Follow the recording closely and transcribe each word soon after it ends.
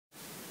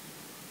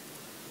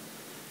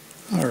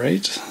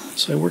Alright,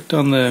 so I worked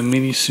on the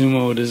mini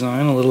Sumo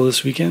design a little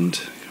this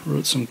weekend,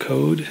 wrote some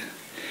code.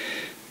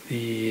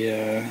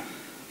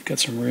 Got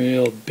some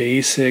real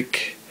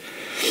basic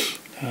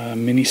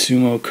mini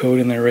Sumo code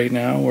in there right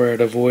now where it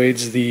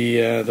avoids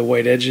the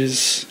white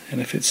edges, and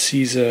if it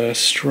sees a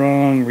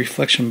strong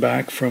reflection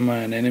back from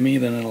an enemy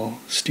then it'll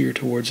steer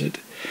towards it.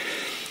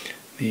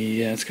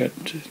 It's got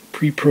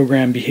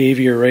pre-programmed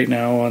behavior right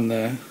now on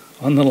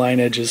the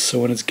line edges, so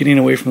when it's getting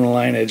away from the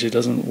line edge it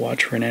doesn't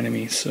watch for an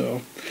enemy,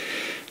 so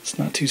it's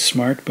not too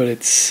smart, but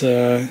it's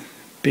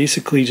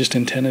basically just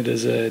intended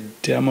as a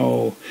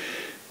demo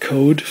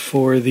code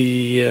for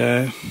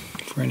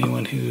for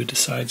anyone who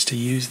decides to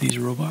use these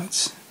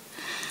robots.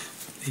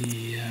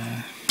 The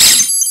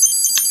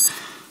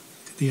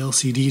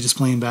LCD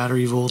displaying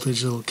battery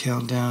voltage, it'll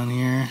count down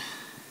here.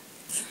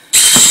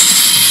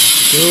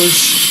 There it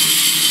goes.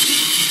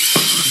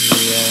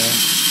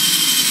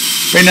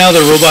 Right now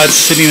the robot's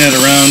sitting at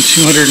around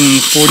 240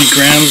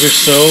 grams or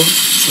so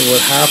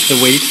with half the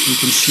weight. You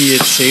can see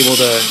it's able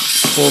to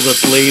pull the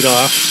blade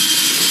off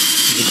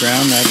the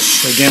ground.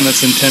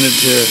 That's intended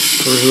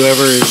for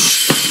whoever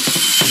is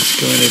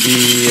going to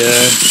be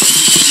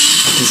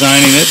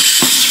designing it.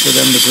 It's for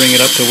them to bring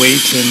it up to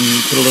weight and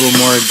put a little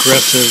more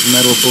aggressive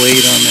metal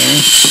blade on there.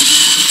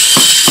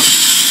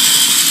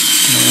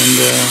 And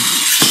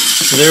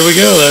so there we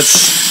go.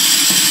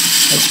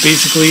 That's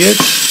basically it.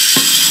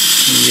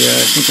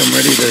 I think I'm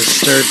ready to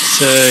start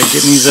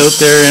getting these out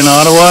there in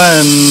Ottawa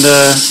and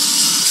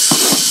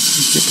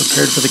get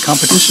prepared for the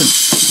competition.